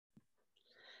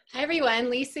Hi everyone,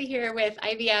 Lisa here with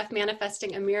IVF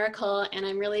Manifesting a Miracle, and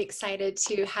I'm really excited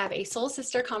to have a soul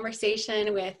sister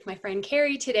conversation with my friend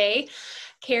Kerry today.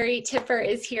 Kerry Tipper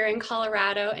is here in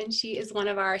Colorado, and she is one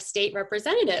of our state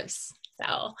representatives.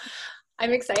 So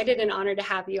I'm excited and honored to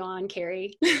have you on,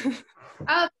 Kerry. Thanks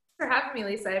for having me,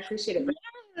 Lisa. I appreciate it.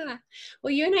 Yeah.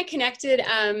 Well, you and I connected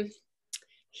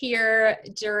here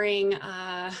during,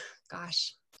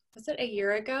 was it a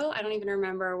year ago? I don't even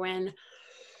remember when.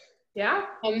 Yeah.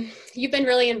 You've been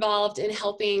really involved in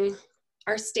helping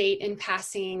our state in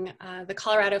passing the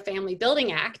Colorado Family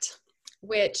Building Act,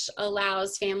 which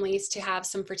allows families to have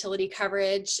some fertility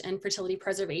coverage and fertility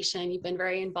preservation. You've been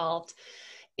very involved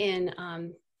in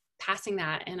passing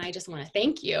that, and I just want to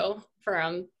thank you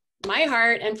from my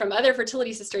heart and from other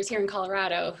fertility sisters here in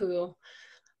Colorado who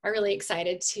are really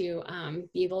excited to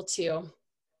be able to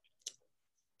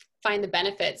find the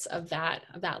benefits of that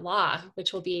law,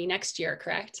 which will be next year,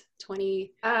 correct?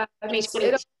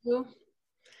 2022.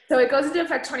 So it goes into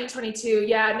effect 2022.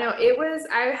 Yeah, no, it was,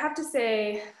 I have to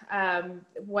say,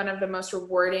 one of the most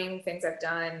rewarding things I've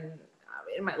done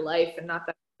in my life, and not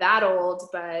that old,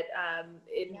 but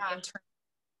in terms of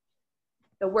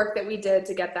the work that we did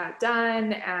to get that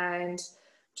done, and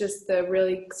just the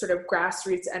really sort of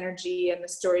grassroots energy and the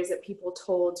stories that people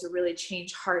told to really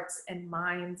change hearts and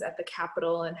minds at the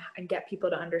Capitol and get people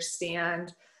to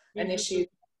understand an issue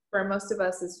for most of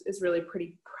us is really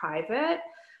pretty private.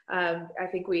 I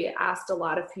think we asked a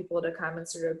lot of people to come and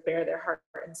sort of bare their heart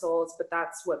and souls, but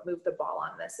that's what moved the ball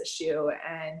on this issue.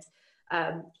 And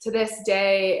to this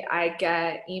day, I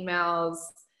get emails.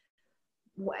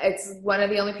 It's one of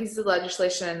the only pieces of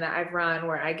legislation that I've run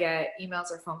where I get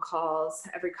emails or phone calls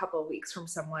every couple of weeks from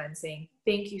someone saying,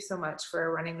 thank you so much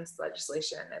for running this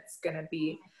legislation. It's going to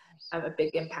be a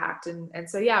big impact. And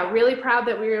so, yeah, really proud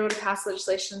that we were able to pass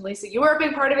legislation. Lisa, you were a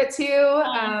big part of it too.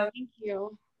 Thank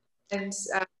you. And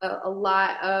a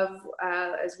lot of,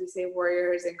 as we say,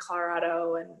 warriors in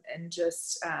Colorado, and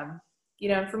just,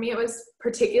 for me, it was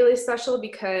particularly special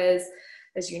because,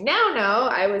 as you now know,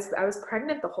 I was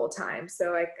pregnant the whole time.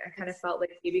 So I kind of felt like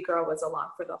baby girl was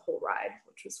along for the whole ride,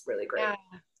 which was really great. Yeah,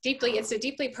 it's a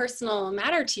deeply personal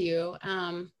matter to you.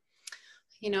 I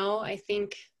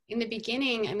think in the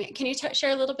beginning, can you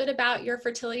share a little bit about your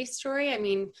fertility story? I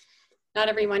mean, not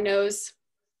everyone knows,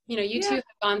 you too have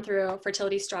gone through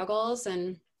fertility struggles,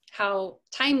 and how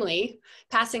timely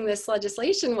passing this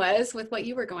legislation was with what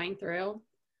you were going through.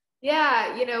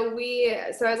 Yeah,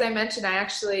 so as I mentioned,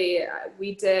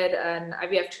 we did an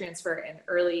IVF transfer in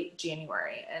early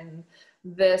January, and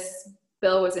this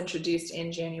bill was introduced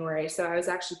in January. So I was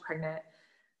actually pregnant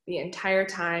the entire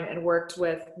time and worked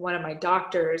with one of my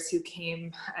doctors who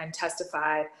came and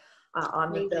testified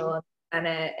on the bill. And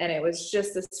it was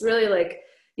just this really, like,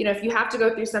 if you have to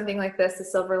go through something like this, the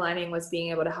silver lining was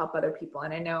being able to help other people.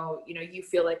 And I know, you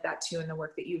feel like that too in the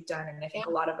work that you've done. And I think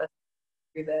a lot of us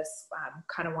through this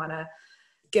kind of want to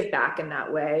give back in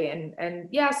that way. And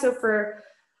yeah, so for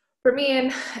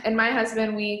me and my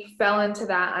husband, we fell into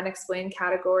that unexplained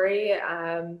category.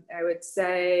 I would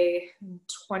say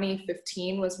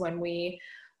 2015 was when we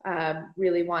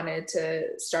really wanted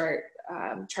to start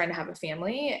trying to have a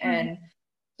family, and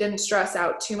didn't stress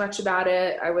out too much about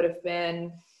it. I would have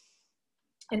been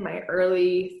in my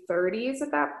early 30s at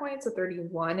that point, so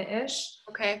 31-ish.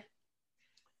 Okay.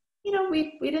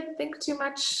 We didn't think too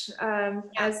much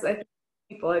as I think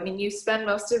people. I mean, you spend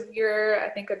most of your, I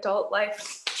think, adult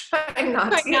life trying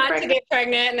not to get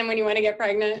pregnant, and then when you want to get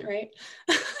pregnant, right?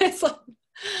 It's like,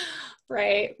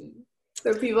 right.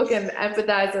 So people can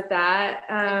empathize with that.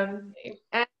 And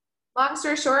long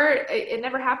story short, it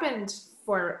never happened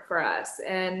for us.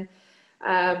 And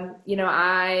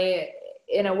I,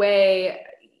 in a way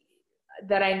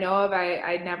that I know of,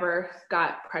 I never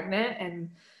got pregnant,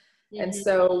 and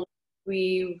so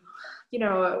we,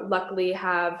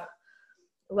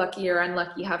 lucky or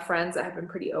unlucky, have friends that have been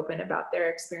pretty open about their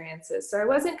experiences. So I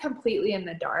wasn't completely in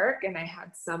the dark, and I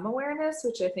had some awareness,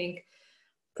 which I think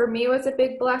for me was a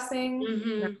big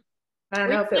blessing. I don't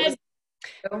know if it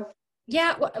was.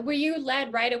 Yeah. Were you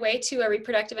led right away to a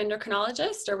reproductive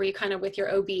endocrinologist, or were you kind of with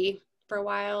your OB for a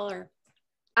while, or?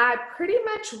 Pretty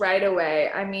much right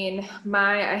away. I mean,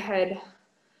 my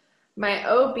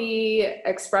OB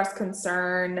expressed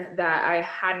concern that I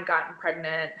hadn't gotten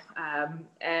pregnant,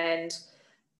 and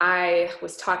I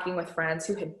was talking with friends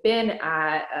who had been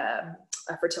at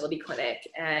a fertility clinic,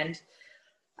 and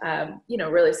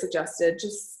really suggested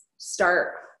just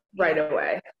start right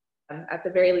away. At the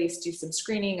very least, do some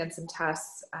screening and some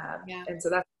tests, and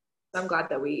so I'm glad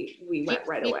that we went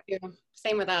right away.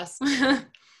 Same with us.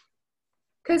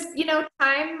 Because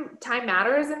time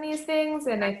matters in these things,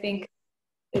 and I think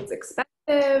it's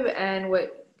expensive, and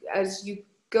as you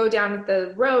go down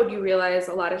the road, you realize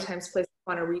a lot of times places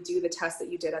want to redo the test that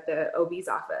you did at the OB's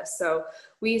office. So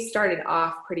we started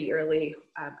off pretty early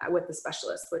with the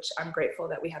specialist, which I'm grateful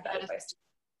that we had that advice.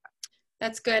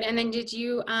 That's good. And then did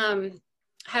you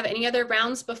have any other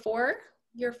rounds before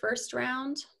your first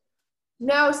round?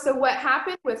 No. So what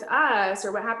happened with us,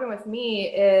 or what happened with me,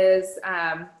 is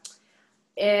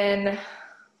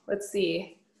let's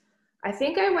see, I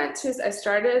think I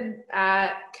started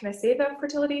at, can I say the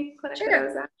fertility clinic that I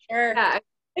was at? Sure. Yeah,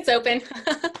 it's open.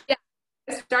 Yeah,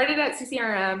 I started at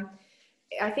CCRM.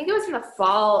 I think it was in the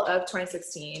fall of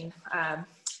 2016,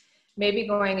 maybe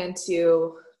going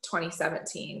into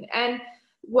 2017. And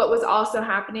what was also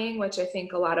happening, which I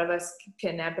think a lot of us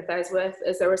can empathize with,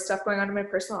 is there was stuff going on in my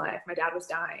personal life. My dad was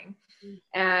dying.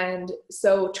 And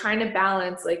so trying to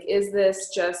balance, like, is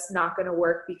this just not going to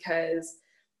work because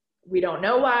we don't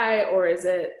know why, or is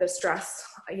it the stress,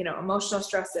 emotional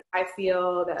stress that I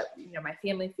feel, that, my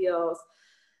family feels?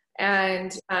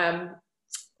 And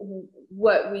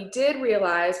what we did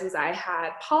realize was I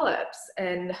had polyps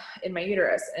in my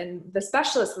uterus, and the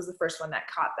specialist was the first one that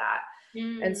caught that.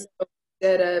 And so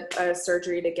did a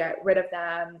surgery to get rid of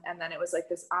them. And then it was like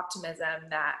this optimism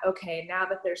that, okay, now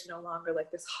that there's no longer like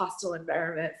this hostile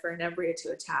environment for an embryo to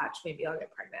attach, maybe I'll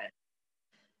get pregnant.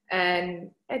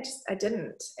 And I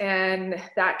didn't. And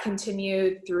that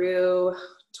continued through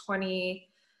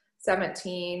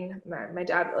 2017. My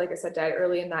dad, like I said, died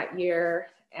early in that year.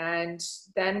 And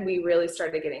then we really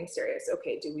started getting serious.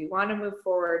 Okay, do we want to move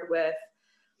forward with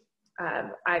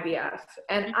IVF?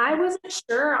 And I wasn't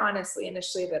sure, honestly,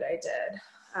 initially, that I did.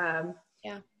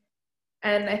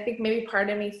 And I think maybe part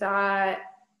of me thought,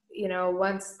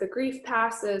 once the grief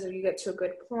passes or you get to a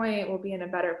good point, we'll be in a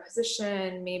better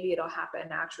position. Maybe it'll happen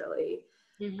naturally.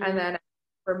 And then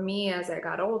for me, as I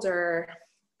got older,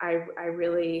 I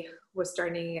really was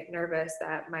starting to get nervous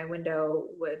that my window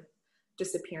would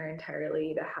disappear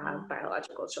entirely to have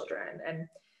biological children.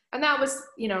 And that was,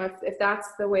 if that's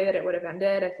the way that it would have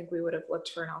ended, I think we would have looked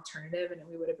for an alternative and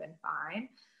we would have been fine.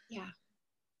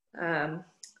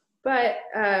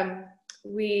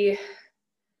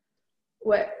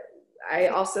 I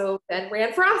also then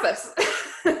ran for office.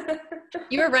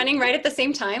 You were running right at the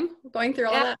same time, going through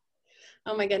all that?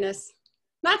 Oh my goodness.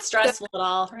 Not stressful at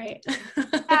all, right?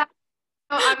 Yeah.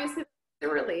 Well, obviously they're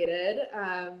related.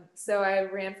 So I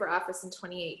ran for office in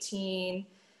 2018.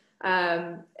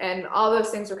 And all those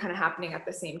things were kind of happening at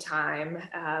the same time.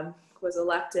 Was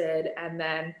elected, and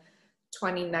then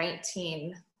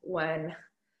 2019, when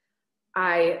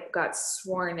I got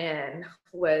sworn in,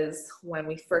 was when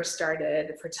we first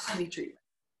started fertility treatment.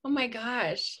 Oh my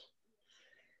gosh.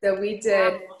 So we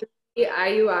did 3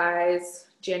 IUIs,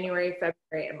 January,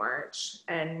 February, and March.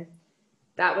 And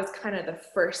that was kind of the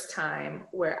first time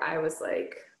where I was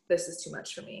like, this is too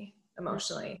much for me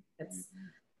emotionally. It's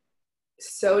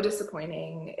so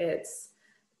disappointing. It's,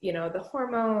 the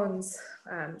hormones,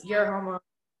 your hormones,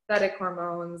 synthetic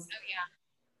hormones.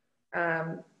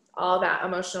 All that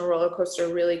emotional roller coaster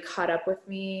really caught up with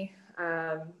me.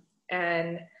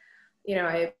 And,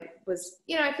 I was,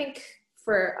 I think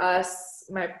for us,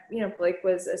 Blake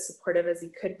was as supportive as he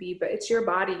could be, but it's your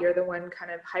body. You're the one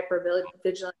kind of hyper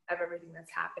vigilant of everything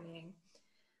that's happening.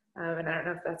 And I don't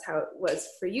know if that's how it was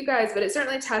for you guys, but it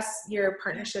certainly tests your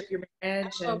partnership, your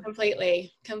marriage. Oh,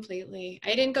 completely.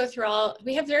 I didn't go through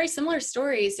we have very similar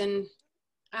stories, and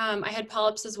I had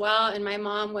polyps as well, and my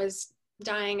mom was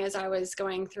dying as I was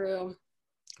going through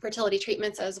fertility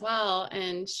treatments as well,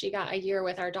 and she got a year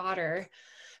with our daughter.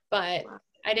 But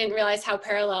I didn't realize how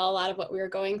parallel a lot of what we were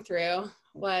going through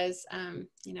was,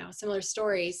 similar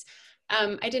stories.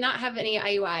 I did not have any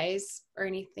IUIs or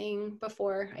anything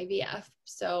before IVF.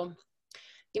 So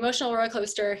emotional roller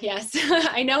coaster, yes.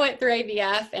 I know it through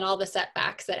IVF and all the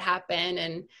setbacks that happen.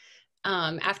 And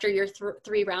after your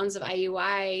 3 rounds of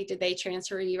IUI, did they move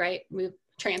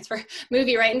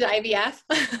you right into IVF?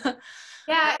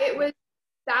 Yeah,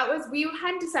 we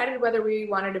hadn't decided whether we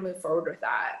wanted to move forward with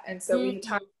that. And so we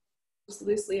talked just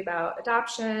loosely about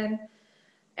adoption,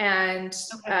 and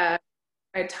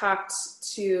I talked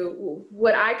to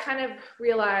what I kind of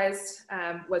realized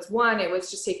was, one, it was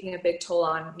just taking a big toll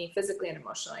on me physically and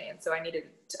emotionally. And so I needed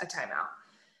a timeout.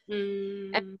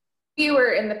 And we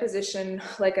were in the position,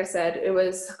 like I said, it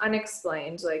was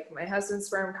unexplained. Like, my husband's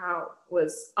sperm count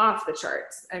was off the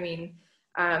charts. I mean,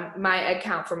 my egg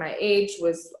count for my age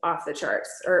was off the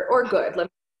charts, or good, let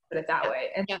me put it that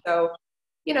way. And so,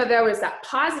 there was that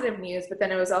positive news, but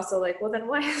then it was also like, well, then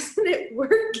why isn't it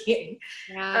working?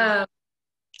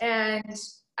 And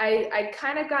I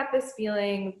kind of got this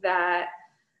feeling that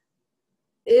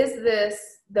is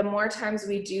this, the more times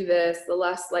we do this, the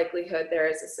less likelihood there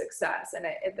is a success.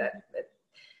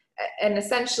 And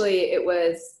essentially it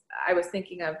was, I was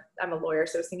thinking of, I'm a lawyer,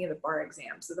 so I was thinking of the bar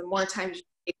exam. So the more times you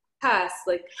take the test,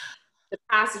 like the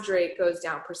passage rate goes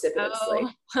down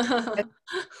precipitously. Oh.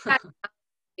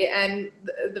 And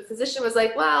the physician was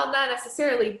like, well, not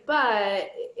necessarily, but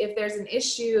if there's an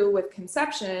issue with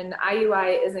conception,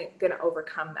 IUI isn't going to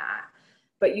overcome that.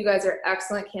 But you guys are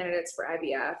excellent candidates for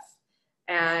IVF.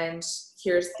 And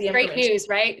here's the information. Great news,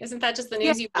 right? Isn't that just the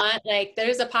news you want? Like,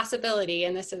 there's a possibility,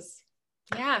 and this is,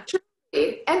 yeah.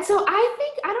 And so I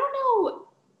think, I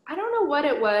don't know what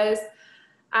it was.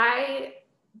 I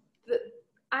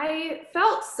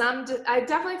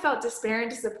definitely felt despair and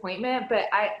disappointment, but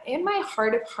in my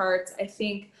heart of hearts, I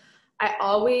think I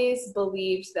always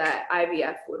believed that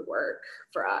IVF would work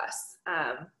for us.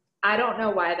 I don't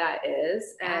know why that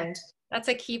is. And that's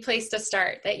a key place to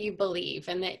start, that you believe,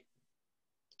 and that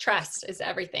trust is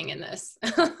everything in this.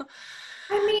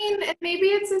 I mean, maybe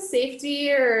it's a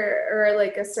safety or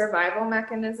like a survival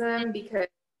mechanism, because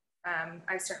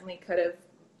I certainly could have,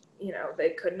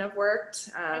 they couldn't have worked.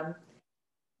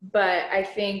 But I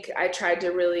think I tried to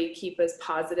really keep as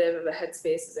positive of a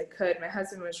headspace as I could. My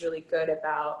husband was really good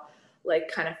about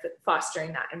like kind of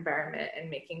fostering that environment and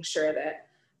making sure that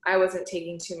I wasn't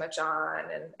taking too much on.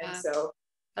 And so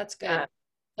that's good.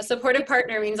 A supportive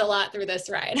partner means a lot through this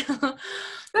ride. Especially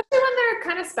when they're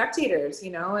kind of spectators,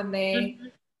 and they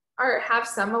have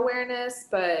some awareness,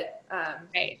 but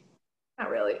not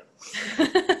really.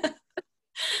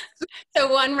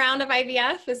 So one round of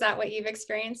IVF, is that what you've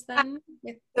experienced then?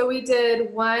 So we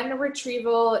did one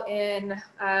retrieval in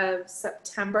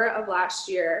September of last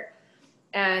year,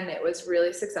 and it was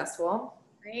really successful.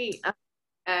 Great.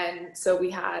 And so we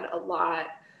had a lot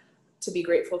to be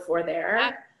grateful for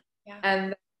there. Yeah.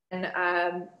 And then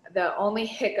the only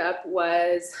hiccup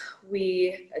was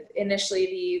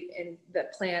initially the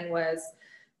plan was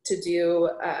to do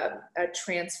a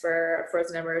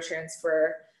frozen embryo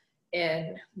transfer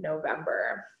in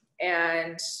November,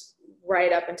 and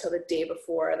right up until the day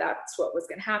before, that's what was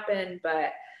going to happen.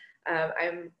 But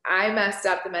I messed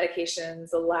up the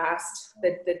medications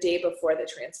the day before the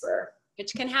transfer,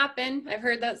 which can happen. I've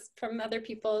heard that from other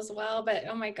people as well. But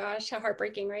oh my gosh, how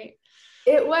heartbreaking, right?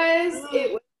 It was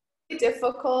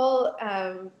difficult.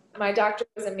 My doctor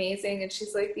was amazing, and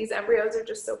she's like, "These embryos are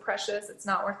just so precious. It's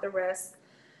not worth the risk."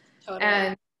 Totally.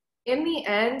 And in the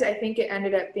end, I think it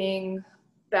ended up being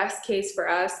best case for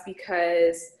us,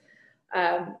 because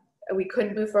we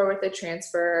couldn't move forward with the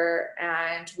transfer,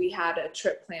 and we had a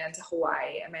trip planned to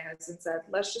Hawaii, and my husband said,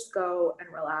 let's just go and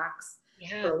relax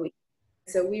for a week.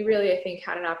 So we really, I think,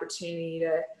 had an opportunity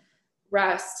to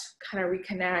rest, kind of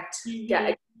reconnect,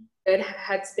 get a good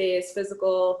headspace,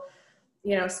 physical,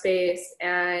 space.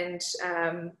 And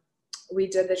we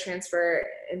did the transfer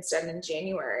instead in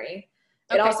January.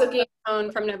 Okay, it also gave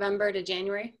from November to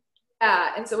January.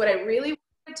 Yeah. And so what I really,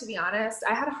 to be honest,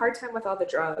 I had a hard time with all the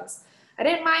drugs. I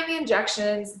didn't mind the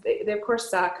injections. They of course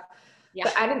suck,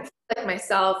 but I didn't feel like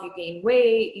myself. You gain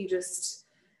weight. You just,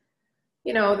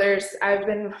 I've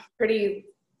been pretty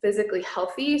physically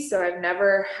healthy, so I've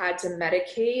never had to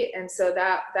medicate. And so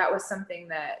that was something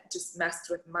that just messed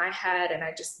with my head. And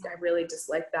I really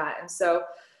disliked that. And so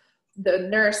the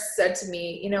nurse said to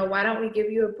me, why don't we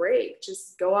give you a break?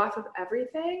 Just go off of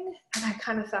everything. And I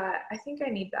kind of thought, I think I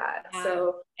need that. Yeah.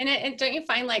 So, and don't you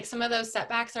find like some of those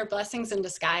setbacks are blessings in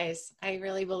disguise? I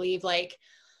really believe like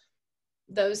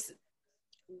those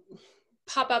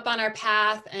pop up on our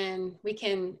path and we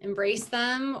can embrace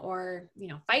them or,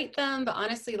 fight them. But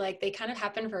honestly, like they kind of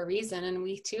happen for a reason. And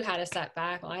we too had a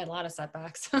setback. Well, I had a lot of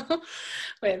setbacks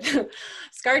with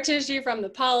scar tissue from the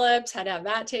polyps, had to have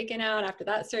that taken out after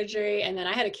that surgery. And then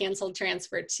I had a canceled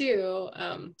transfer too.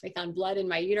 They found blood in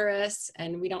my uterus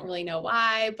and we don't really know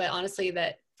why, but honestly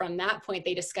that from that point,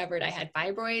 they discovered I had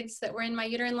fibroids that were in my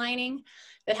uterine lining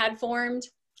that had formed,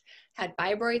 had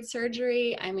fibroid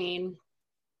surgery. I mean,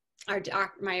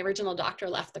 my original doctor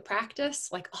left the practice,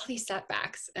 like all these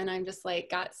setbacks. And I'm just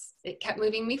like, it kept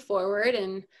moving me forward.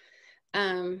 And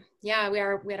we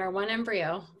had our one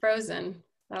embryo frozen.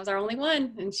 That was our only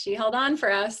one. And she held on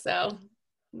for us. So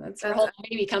that's where whole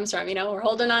baby comes from. We're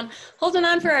holding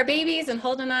on for our babies and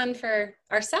holding on for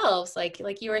ourselves. Like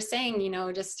you were saying,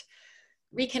 just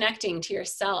reconnecting to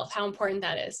yourself, how important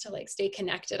that is to like stay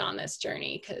connected on this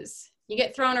journey. 'Cause you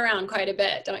get thrown around quite a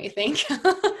bit, don't you think?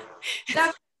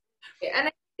 And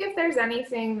I think if there's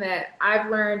anything that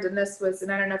I've learned, and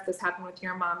I don't know if this happened with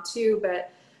your mom too,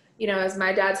 but, as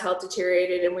my dad's health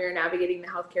deteriorated and we were navigating the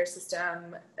healthcare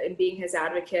system and being his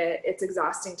advocate, it's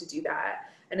exhausting to do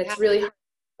that. And it's really hard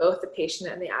for both the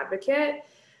patient and the advocate.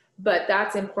 but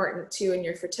that's important too in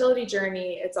your fertility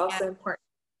journey. It's also important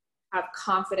to have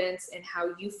confidence in how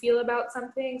you feel about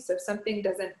something. So if something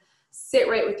doesn't sit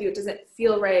right with you, it doesn't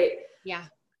feel right. Yeah.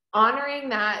 Honoring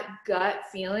that gut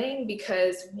feeling,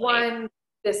 because one,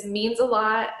 this means a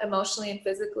lot emotionally and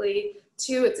physically.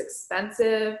 Two, it's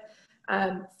expensive.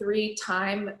 Three,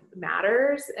 time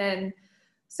matters. And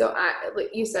so like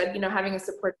you said, you know, having a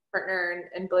support partner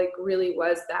and Blake really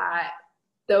was that,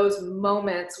 those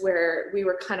moments where we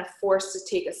were kind of forced to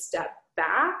take a step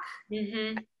back,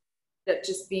 that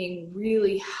just being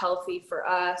really healthy for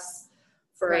us,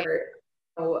 for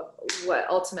what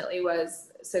ultimately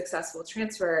was successful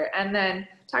transfer. And then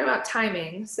talking about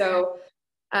timing. So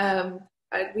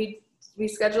we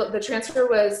scheduled, the transfer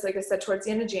was, like I said, towards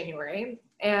the end of January.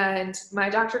 And my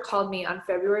doctor called me on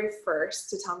February 1st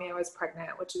to tell me I was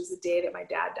pregnant, which was the day that my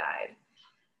dad died.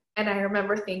 And I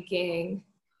remember thinking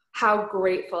how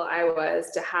grateful I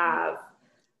was to have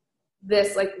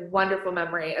this like wonderful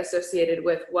memory associated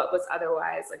with what was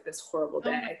otherwise like this horrible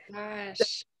day. Oh my gosh.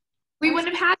 So we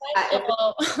wouldn't have had that.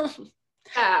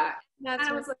 Yeah. That's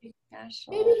and I was like,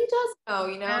 special. maybe he does know,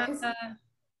 you know?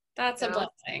 That's a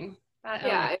blessing.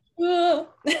 Yeah.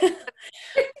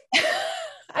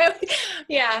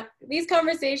 Yeah. These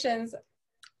conversations.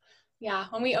 Yeah.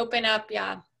 When we open up,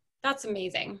 that's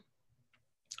amazing.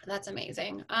 That's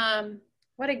amazing.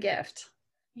 What a gift,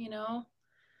 you know?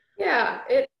 Yeah.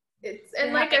 It's,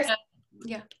 and like I said,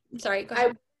 I'm sorry. Go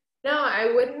ahead.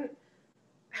 I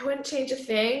wouldn't change a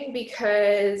thing,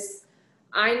 because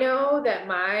I know that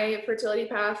my fertility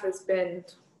path has been,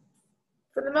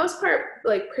 for the most part,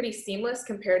 like pretty seamless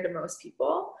compared to most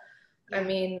people. Yeah. I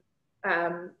mean,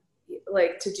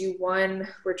 like to do one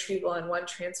retrieval and one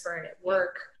transfer and it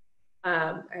work.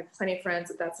 I have plenty of friends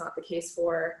that that's not the case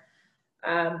for.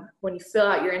 When you fill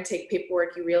out your intake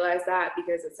paperwork, you realize that,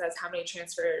 because it says how many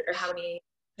transfers have you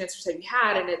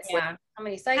had, and it's like how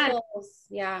many cycles.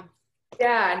 Yeah.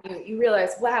 And you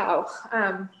realize, wow.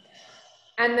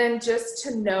 And then just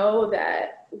to know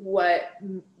that what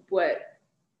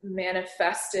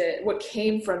manifested, what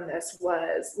came from this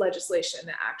was legislation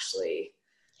that actually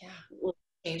will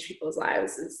change people's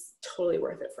lives, is totally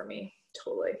worth it for me.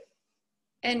 Totally.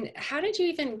 And how did you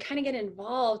even kind of get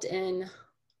involved in,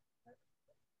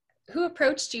 who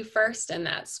approached you first in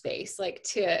that space?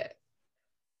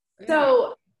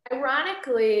 So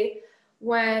ironically,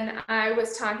 when I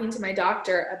was talking to my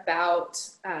doctor about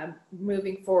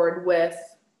moving forward with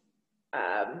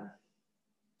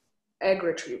egg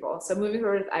retrieval, so moving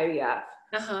forward with IVF,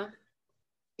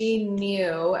 she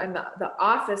knew, and the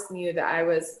office knew, that I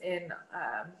was in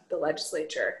the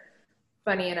legislature.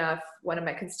 Funny enough, one of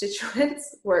my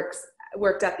constituents worked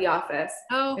at the office,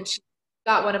 and she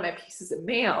got one of my pieces of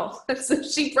mail. So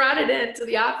she brought it into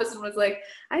the office and was like,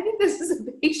 I think this is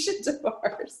a patient of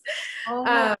ours.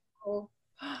 So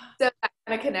that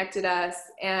kind of connected us.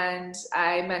 And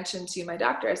I mentioned to my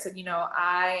doctor, I said, you know,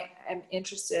 I am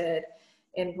interested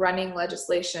in running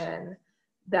legislation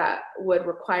that would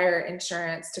require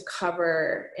insurance to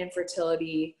cover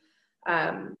infertility,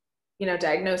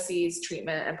 diagnoses,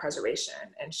 treatment, and preservation.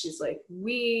 And she's like,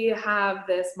 we have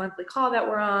this monthly call that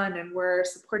we're on, and we're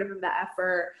supportive of that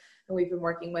effort. And we've been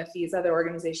working with these other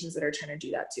organizations that are trying to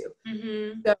do that too.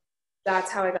 So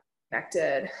that's how I got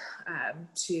connected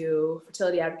to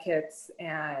fertility advocates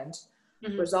and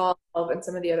Resolve and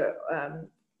some of the other,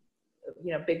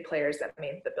 big players that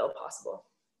made the bill possible.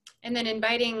 And then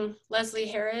inviting Leslie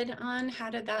Herod on, how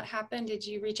did that happen? Did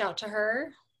you reach out to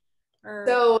her?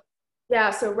 So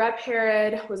Rep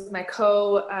Herod was my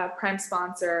prime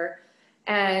sponsor,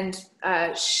 and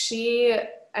she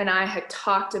and I had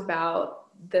talked about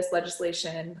this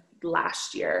legislation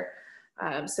last year.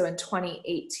 So in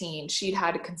 2018, she'd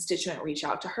had a constituent reach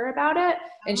out to her about it,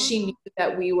 and she knew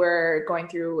that we were going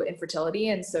through infertility,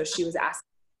 and so she was asking.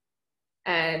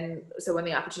 And so when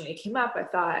the opportunity came up, I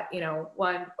thought,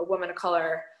 one, a woman of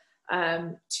color,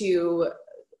 two,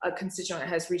 a constituent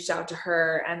has reached out to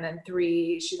her, and then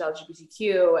three, she's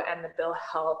LGBTQ, and the bill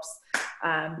helps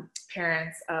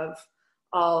parents of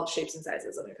all shapes and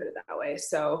sizes, let me put it that way.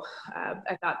 So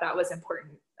I thought that was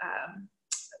important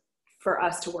for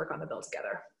us to work on the bill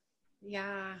together.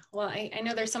 Yeah, well, I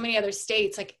know there's so many other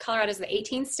states, like Colorado is the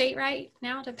 18th state right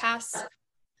now to pass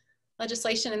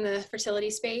legislation in the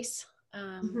fertility space.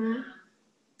 And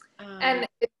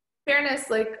in fairness,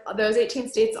 like those 18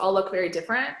 states all look very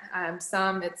different.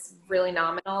 Some it's really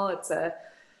nominal. It's a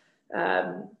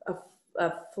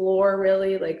floor,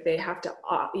 really, like they have to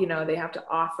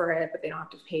offer it, but they don't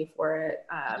have to pay for it.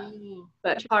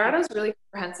 But Colorado's really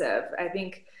comprehensive. I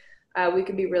think we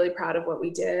can be really proud of what we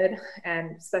did,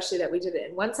 and especially that we did it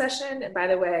in one session. And by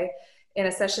the way, in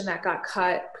a session that got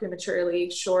cut prematurely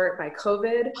short by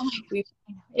COVID. Oh my We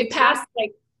God. It passed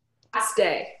like last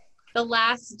day. the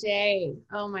last day.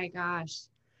 Oh my gosh.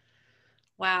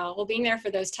 Wow. Well, being there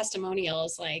for those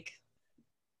testimonials, like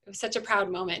it was such a proud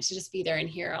moment to just be there and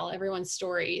hear everyone's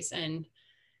stories. And,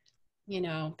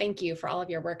 thank you for all of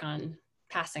your work on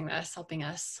passing this, helping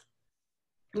us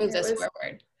move this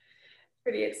forward.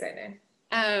 Pretty exciting.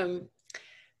 I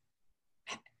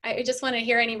just want to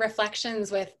hear any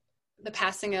reflections with the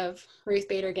passing of Ruth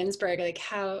Bader Ginsburg. Like,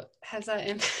 how has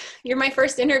that, you're my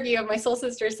first interview of my soul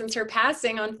sister since her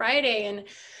passing on Friday. And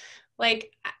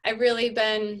like, I've really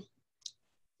been,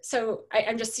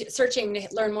 I'm just searching to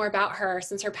learn more about her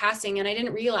since her passing. And I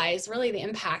didn't realize really the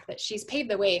impact that she's paved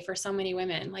the way for so many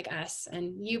women like us,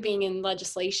 and you being in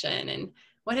legislation, and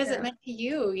what has it meant to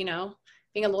you,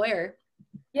 being a lawyer?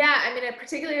 Yeah. I mean,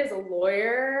 particularly as a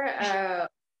lawyer,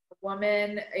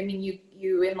 woman, I mean,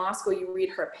 you in law school, you read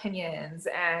her opinions,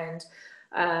 and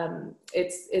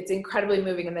it's incredibly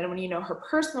moving. And then when you know her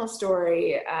personal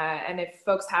story, and if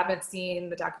folks haven't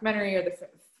seen the documentary or the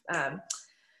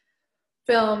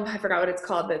film, I forgot what it's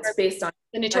called, that's based on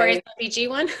the Notorious LBG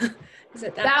one. Is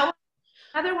it that one?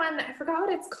 Another one, I forgot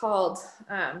what it's called.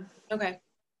 Okay.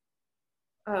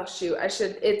 Oh shoot, I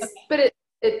should. But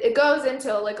it goes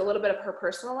into like a little bit of her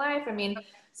personal life. I mean,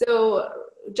 so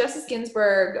Justice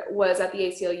Ginsburg was at the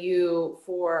ACLU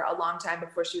for a long time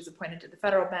before she was appointed to the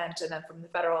federal bench, and then from the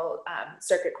federal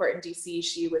circuit court in DC,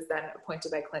 she was then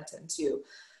appointed by Clinton to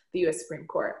the U.S. Supreme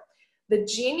Court. The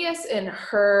genius in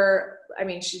her, I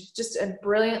mean, she's just a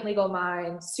brilliant legal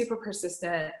mind, super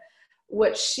persistent.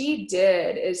 What she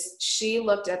did is she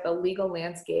looked at the legal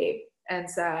landscape and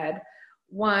said,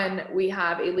 one, we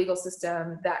have a legal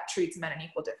system that treats men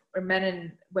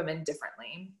and women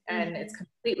differently, and it's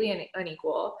completely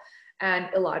unequal and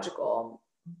illogical,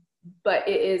 but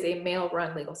it is a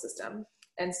male-run legal system.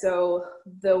 And so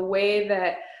the way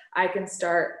that I can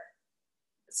start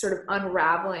sort of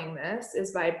unraveling this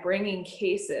is by bringing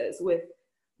cases with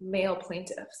male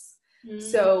plaintiffs.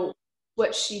 So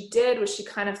what she did was she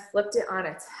kind of flipped it on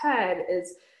its head.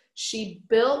 Is she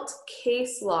built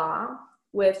case law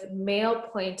with male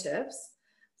plaintiffs,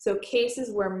 so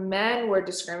cases where men were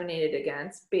discriminated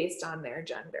against based on their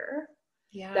gender,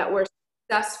 that were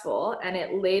successful, and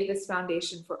it laid this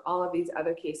foundation for all of these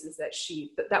other cases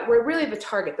that were really the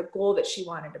target, the goal that she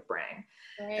wanted to bring.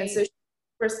 And so she's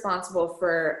responsible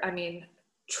for, I mean,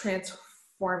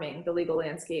 transforming the legal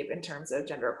landscape in terms of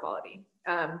gender equality.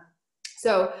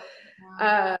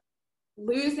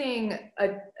 Losing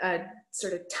a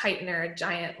sort of tightener, a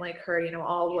giant like her,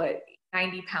 all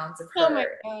 90 pounds of her. Oh my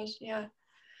gosh, yeah.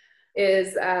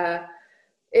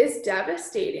 Is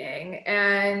devastating,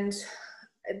 and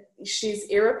she's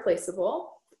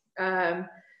irreplaceable,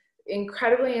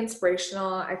 incredibly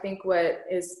inspirational. I think what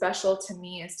is special to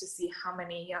me is to see how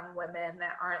many young women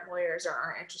that aren't lawyers or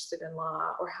aren't interested in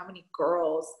law, or how many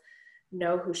girls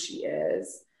know who she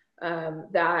is.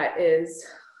 That is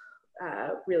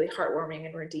really heartwarming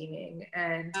and redeeming.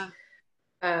 And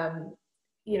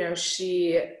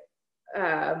she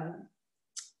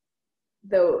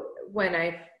though when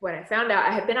I found out,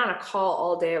 I had been on a call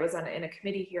all day. I was in a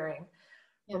committee hearing,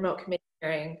 remote committee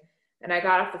hearing, and I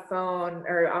got off the phone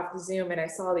or off the Zoom, and I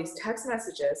saw these text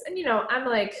messages, and I'm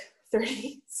like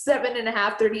 38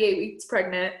 weeks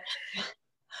pregnant,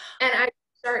 and I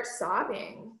start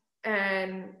sobbing,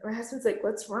 and my husband's like,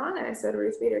 "What's wrong?" And I said,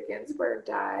 "Ruth Bader Ginsburg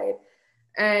died."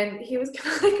 And he was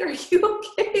kind of like, "Are you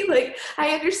okay? Like,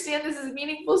 I understand this is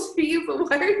meaningful to you, but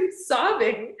why are you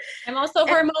sobbing?" I'm also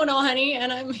hormonal, honey.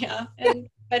 And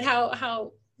but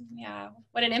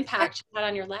what an impact she had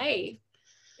on your life.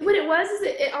 What it was is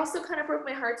it also kind of broke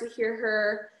my heart to hear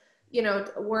her,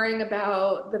 worrying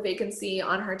about the vacancy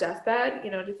on her deathbed,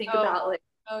 to think about like,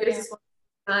 here's this woman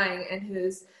dying and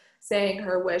who's saying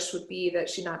her wish would be that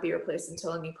she not be replaced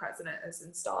until a new president is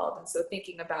installed. And so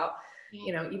thinking about,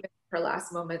 even her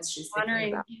last moments, she's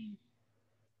thinking about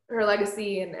her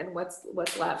legacy and what's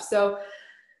left. So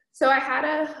I had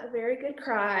a very good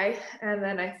cry. And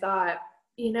then I thought,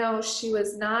 she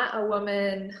was not a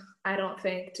woman, I don't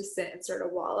think, to sit and sort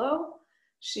of wallow.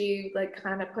 She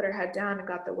kind of put her head down and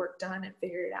got the work done and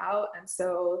figured it out. And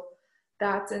so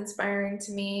that's inspiring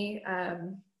to me,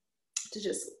 to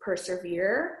just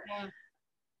persevere. Yeah.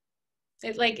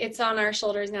 It's on our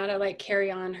shoulders now to carry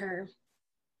on her.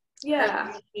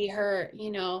 Her,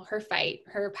 her fight,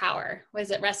 her power.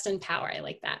 Was it rest in power? I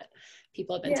like that.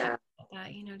 People have been talking about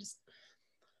that, just.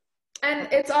 And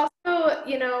it's also,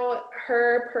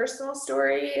 her personal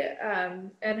story,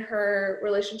 and her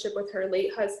relationship with her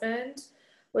late husband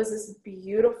was this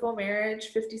beautiful marriage,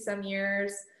 50 some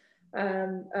years.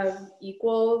 of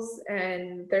equals,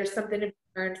 and there's something to be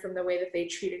learned from the way that they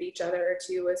treated each other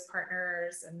too as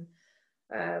partners, and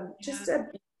just a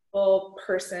beautiful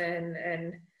person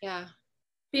and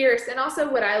fierce. And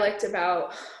also what I liked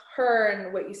about her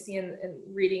and what you see in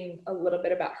reading a little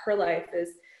bit about her life is,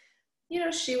 you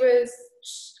know, she was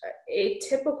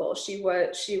atypical. She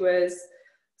was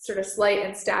sort of slight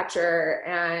in stature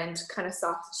and kind of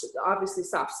obviously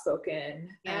soft-spoken,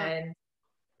 and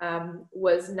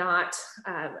was not,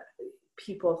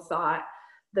 people thought,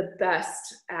 the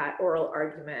best at oral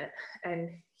argument. And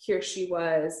here she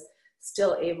was,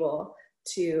 still able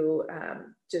to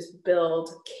just build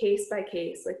case by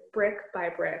case, like brick by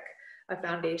brick, a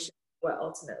foundation, what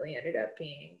ultimately ended up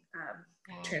being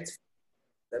transformed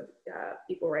of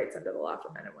equal rights under the law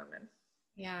for men and women.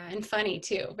 Yeah, and funny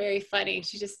too, very funny.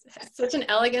 She just has such an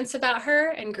elegance about her,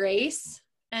 and grace,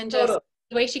 and just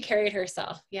the way she carried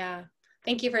herself. Yeah,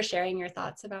 thank you for sharing your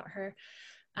thoughts about her.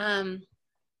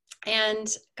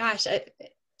 And gosh,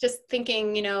 just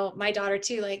thinking, you know, my daughter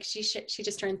too, like she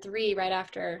just turned 3 right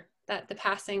after the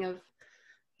passing of,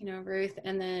 you know, Ruth.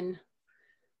 And then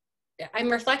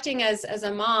I'm reflecting as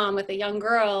a mom with a young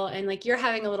girl, and like you're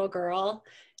having a little girl,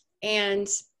 and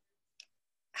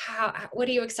what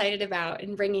are you excited about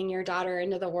in bringing your daughter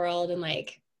into the world, and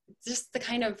like just the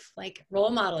kind of like role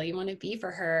model you want to be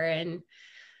for her. And,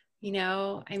 you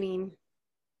know, I mean,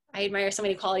 I admire so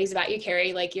many qualities about you,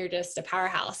 Kerry, like you're just a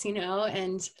powerhouse, you know,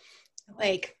 and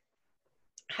like,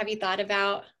 have you thought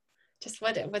about just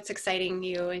what's exciting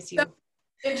you as you... So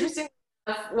interesting.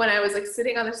 When I was like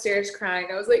sitting on the stairs crying,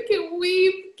 I was like, can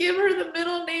we give her the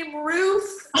middle name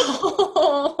Ruth?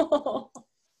 Oh.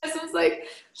 Someone's like,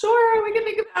 sure, we can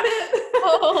think about it.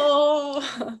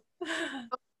 Oh.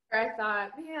 I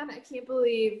thought, man, I can't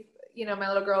believe, you know, my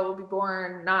little girl will be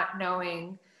born not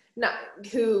knowing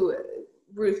who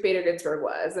Ruth Bader Ginsburg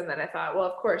was. And then I thought, well,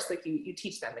 of course, like you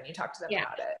teach them and you talk to them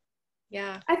about it.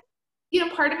 Yeah. You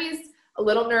know, part of me is a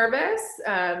little nervous.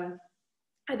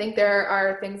 I think there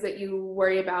are things that you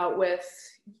worry about with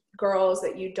girls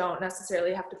that you don't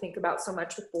necessarily have to think about so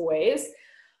much with boys,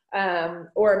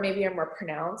 or maybe are more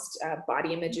pronounced,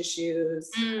 body image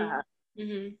issues,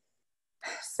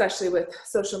 especially with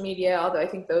social media, although I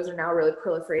think those are now really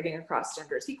proliferating across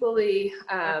genders equally.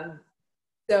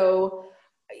 So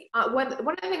one of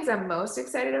the things I'm most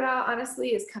excited about, honestly,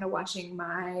 is kind of watching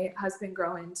my husband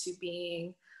grow into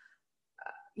being,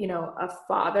 you know, a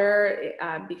father,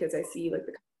 because I see like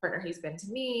the partner he's been to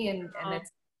me, and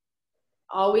it's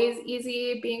always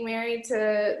easy being married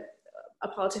to a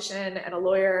politician and a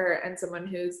lawyer and someone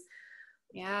who's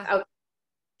out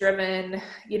driven.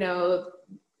 You know,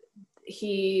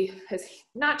 he has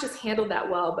not just handled that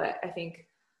well, but I think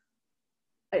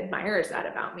admires that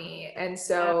about me. And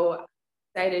so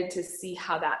excited to see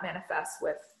how that manifests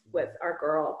with our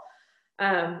girl.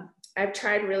 I've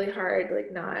tried really hard,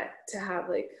 like, not to have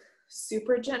like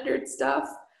super gendered stuff.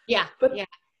 But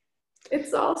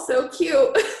it's all so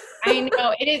cute. I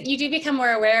know it is. You do become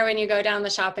more aware when you go down the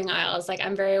shopping aisles. Like,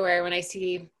 I'm very aware when I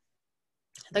see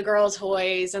the girl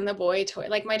toys and the boy toy.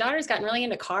 Like, my daughter's gotten really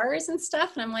into cars and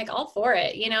stuff, and I'm like all for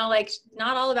it, you know, like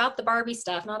not all about the Barbie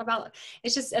stuff, not about,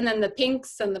 it's just, and then the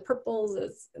pinks and the purples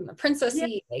and the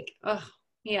princessy, like, oh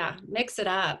yeah, mix it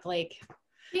up. Like, I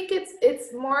think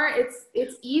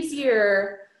it's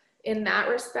easier in that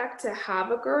respect to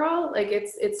have a girl. Like,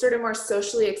 it's sort of more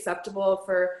socially acceptable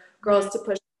for girls to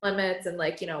push limits and,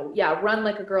 like, you know, run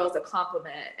like a girl is a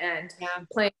compliment, and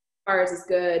playing cars is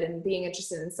good, and being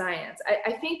interested in science.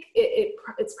 I think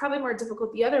it's probably more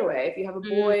difficult the other way. If you have a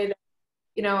boy that,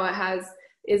 you know,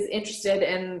 is interested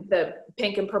in the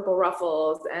pink and purple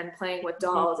ruffles and playing with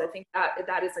dolls, I think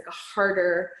that is like a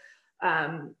harder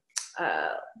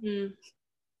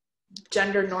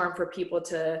gender norm for people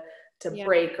to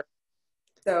break.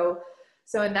 So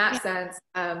in that sense,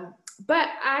 but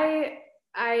I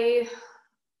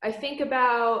think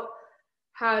about,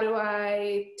 how do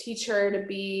I teach her to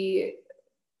be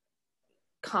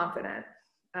confident,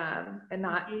 and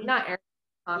not arrogant,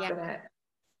 confident,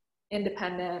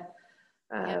 independent,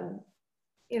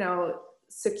 you know,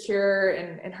 secure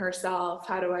in herself.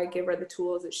 How do I give her the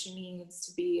tools that she needs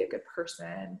to be a good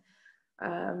person,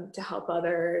 to help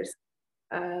others?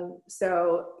 A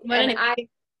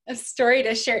story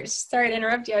to share. Sorry to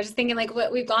interrupt you. I was just thinking, like,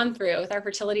 what we've gone through with our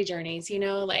fertility journeys, you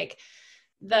know, like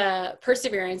the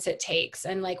perseverance it takes,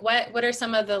 and like what are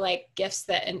some of the like gifts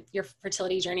that your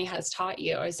fertility journey has taught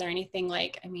you? Is there anything,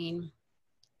 like, I mean,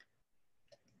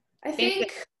 I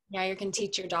think you can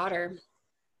teach your daughter?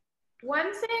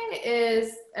 One thing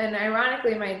is, and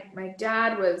ironically, my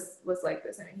dad was like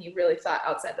this. I mean, he really thought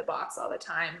outside the box all the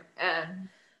time. And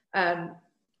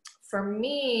for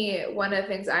me, one of the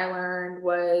things I learned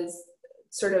was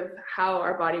sort of how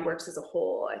our body works as a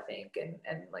whole, I think,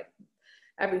 and like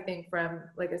everything from,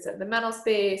 like I said, the mental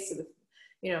space to the,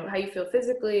 you know, how you feel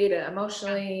physically to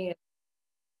emotionally,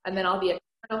 and then all the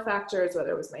external factors,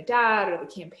 whether it was my dad or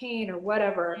the campaign or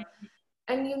whatever.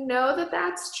 And you know that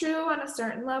that's true on a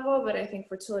certain level, but I think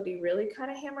fertility really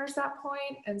kind of hammers that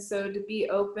point. And so to be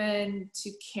open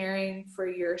to caring for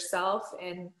yourself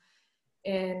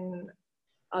in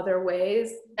other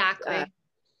ways, Exactly.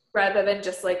 rather than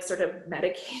just like sort of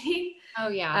medicating. Oh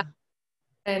yeah.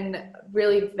 And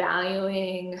really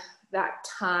valuing that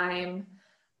time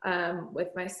with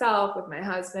myself, with my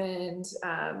husband.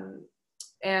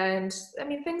 And I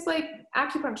mean, things like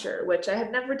acupuncture, which I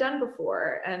had never done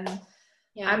before. And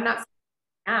I'm not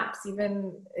naps.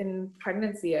 Even in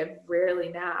pregnancy, I've rarely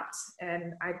napped.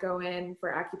 And I go in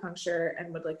for acupuncture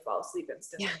and would like fall asleep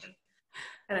instantly. Yeah.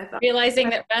 And I thought, realizing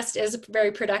that rest is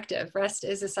very productive. Rest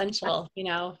is essential, you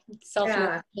know,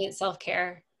 self-nourishment,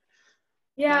 self-care.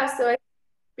 Yeah. So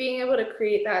being able to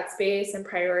create that space and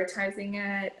prioritizing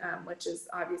it, which is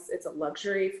obvious, it's a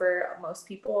luxury for most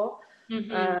people.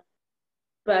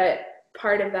 But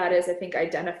part of that is, I think,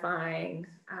 identifying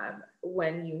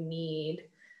when you need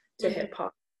to hit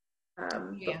pause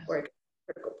before it gets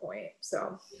to a critical point.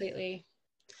 So completely.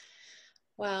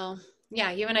 Well,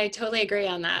 yeah, you and I totally agree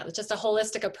on that. It's just a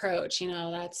holistic approach, you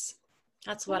know, that's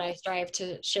what I strive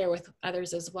to share with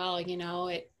others as well. You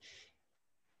know,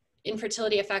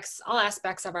 infertility affects all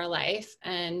aspects of our life,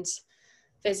 and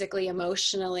physically,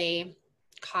 emotionally,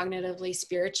 cognitively,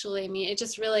 spiritually. I mean, it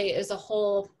just really is a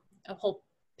whole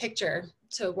picture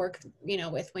to work, you know,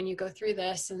 with when you go through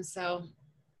this. And so,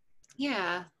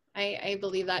 yeah, I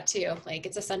believe that too. Like,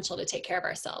 it's essential to take care of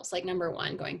ourselves, like number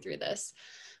one, going through this.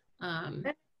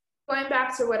 Going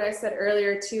back to what I said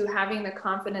earlier too, having the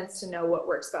confidence to know what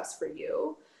works best for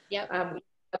you. Yep.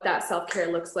 What that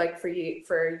self-care looks like for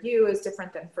you is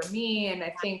different than for me. And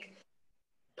I think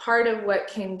part of what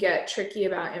can get tricky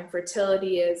about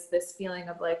infertility is this feeling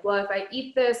of like, well, if I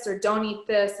eat this or don't eat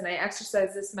this, and I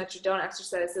exercise this much or don't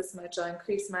exercise this much, I'll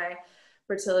increase my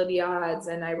fertility odds.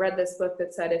 And I read this book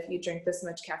that said, if you drink this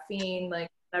much caffeine, like,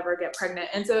 you'll never get pregnant.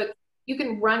 And so you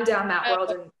can run down that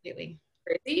world and completely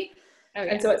crazy. Oh,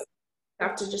 yeah. And so it's, you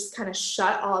have to just kind of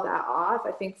shut all that off.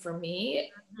 I think for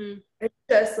me, it's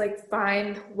just like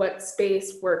find what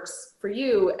space works for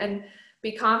you and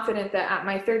be confident that at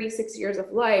my 36 years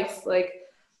of life, like,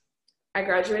 I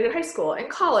graduated high school and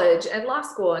college and law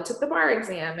school and took the bar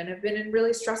exam and have been in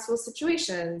really stressful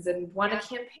situations and won a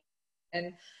campaign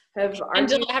and have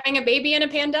argued. And having a baby in a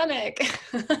pandemic.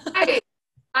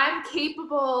 I'm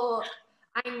capable.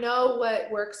 I know what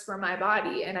works for my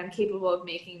body, and I'm capable of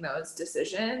making those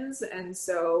decisions. And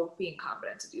so being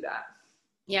confident to do that.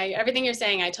 Yeah, everything you're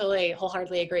saying, I totally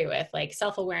wholeheartedly agree with. Like,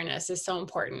 self-awareness is so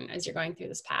important as you're going through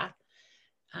this path.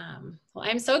 Well,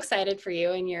 I'm so excited for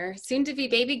you and your soon-to-be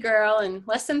baby girl in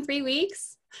less than 3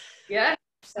 weeks. Yeah.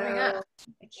 So I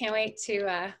can't wait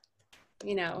to,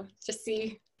 you know, just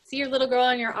see your little girl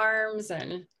in your arms,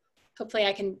 and hopefully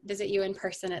I can visit you in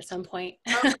person at some point.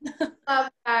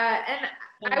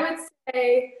 And I would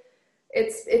say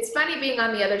it's funny being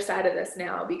on the other side of this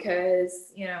now,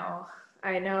 because, you know,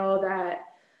 I know that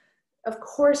of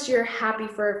course you're happy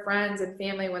for friends and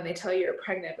family when they tell you you're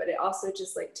pregnant, but it also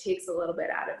just like takes a little bit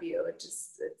out of you.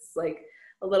 It's like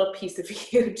a little piece of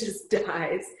you just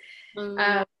dies.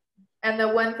 And the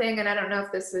one thing, and I don't know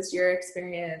if this was your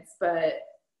experience, but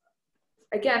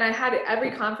again, I had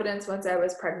every confidence once I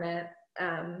was pregnant,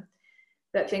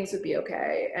 that things would be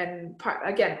okay. And part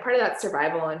of that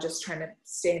survival and just trying to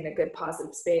stay in a good,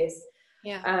 positive space.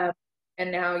 Yeah.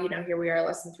 And now, you know, here we are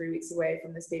less than 3 weeks away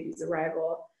from this baby's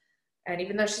arrival. And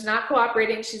even though she's not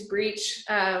cooperating, she's breech,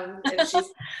 and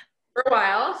she's for a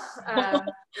while,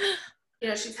 you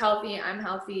know, she's healthy, I'm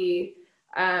healthy.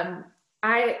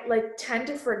 I like tend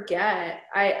to forget.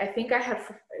 I think I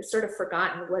have sort of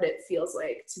forgotten what it feels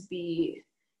like to be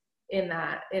in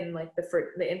like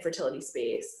the infertility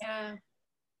space. Yeah.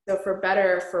 So for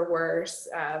better or for worse,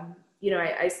 you know,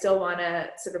 I still want to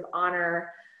sort of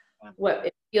honor what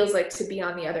it feels like to be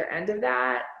on the other end of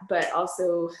that, but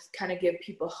also kind of give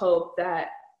people hope that,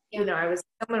 you know,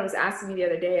 someone was asking me the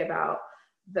other day about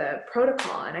the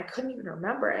protocol and I couldn't even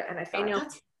remember it. And I thought,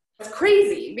 that's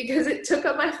crazy because it took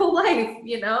up my whole life,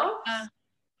 you know?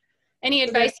 Any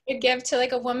advice you'd give to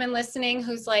like a woman listening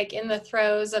who's like in the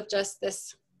throes of just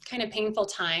this kind of painful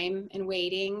time and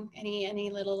waiting?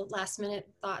 Any little last minute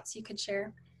thoughts you could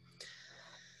share?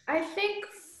 I think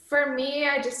for me,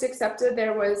 I just accepted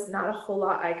there was not a whole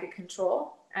lot I could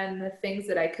control. And the things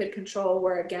that I could control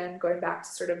were, again, going back to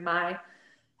sort of my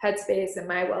headspace and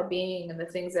my well-being and the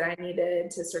things that I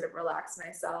needed to sort of relax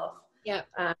myself. Yeah.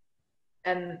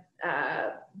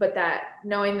 But that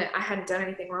knowing that I hadn't done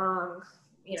anything wrong,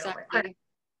 you know, Exactly. my parents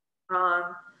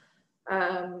wrong.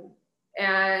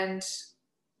 And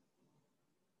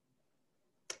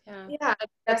yeah,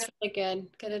 that's really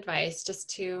good advice, just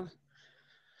to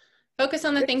focus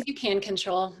on the things you can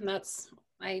control. And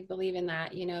I believe in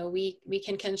that. You know, we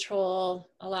can control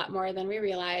a lot more than we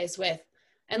realize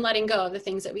and letting go of the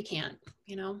things that we can't,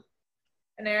 you know.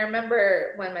 And I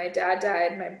remember when my dad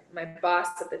died, my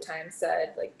boss at the time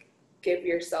said, like, give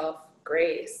yourself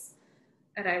grace.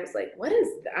 And I was like, what does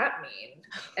that mean?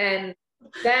 And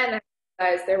then I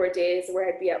realized there were days where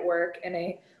I'd be at work and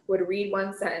I would read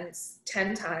one sentence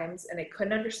 10 times and I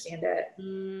couldn't understand it.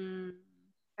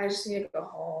 I just need to go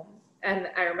home. And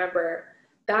I remember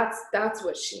that's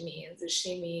what she means, is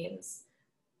she means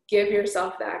give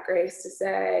yourself that grace to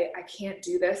say, I can't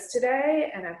do this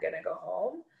today and I'm going to go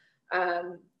home.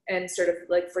 And sort of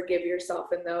like forgive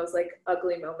yourself in those like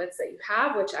ugly moments that you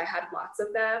have, which I had lots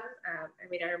of them. I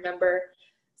mean, I remember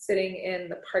sitting in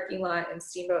the parking lot in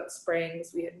Steamboat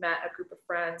Springs. We had met a group of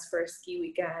friends for a ski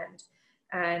weekend,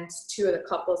 and two of the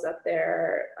couples up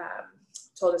there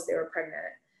told us they were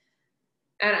pregnant.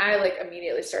 And I like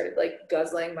immediately started like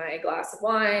guzzling my glass of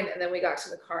wine. And then we got to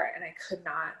the car and I could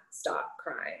not stop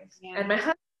crying. Yeah. And my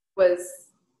husband was,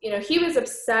 you know, he was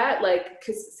upset, like,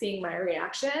 cause seeing my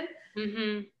reaction.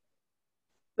 Mm-hmm.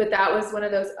 But that was one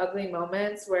of those ugly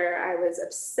moments where I was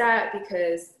upset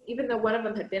because even though one of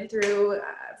them had been through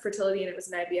fertility and it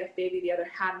was an IVF baby, the other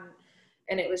hadn't.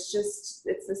 And it was just,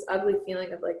 it's this ugly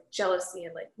feeling of like jealousy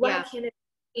and like, why can't it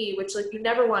be? Which like you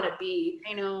never want to be.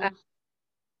 I know.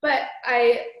 But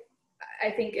I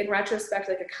think in retrospect,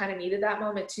 like I kind of needed that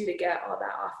moment too, to get all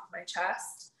that off of my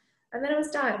chest. And then it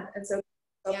was done. And so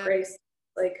self-grace,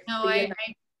 like. No, I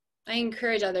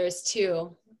encourage others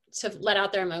too, to let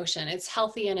out their emotion. It's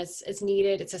healthy and it's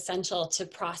needed. It's essential to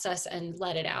process and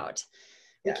let it out.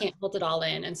 We can't hold it all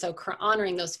in. And so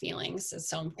honoring those feelings is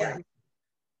so important.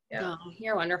 Yeah. Oh,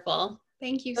 you're wonderful.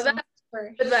 Thank you so much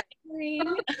for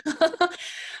sharing.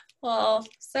 Well,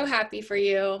 so happy for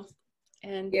you.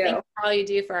 And thank you for all you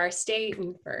do for our state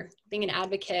and for being an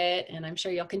advocate. And I'm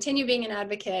sure you'll continue being an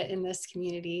advocate in this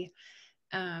community.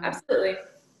 Absolutely.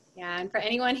 Yeah, and for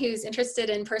anyone who's interested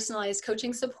in personalized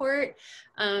coaching support,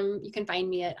 you can find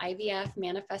me at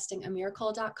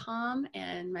ivfmanifestingamiracle.com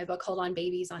and my book, Hold On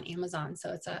Babies, on Amazon.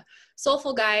 So it's a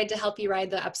soulful guide to help you ride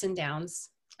the ups and downs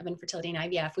of infertility and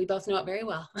IVF. We both know it very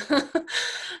well.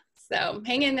 So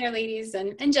hang in there, ladies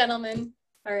and gentlemen.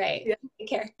 All right. Yeah. Take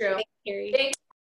care. Thanks, Kerry. Thanks.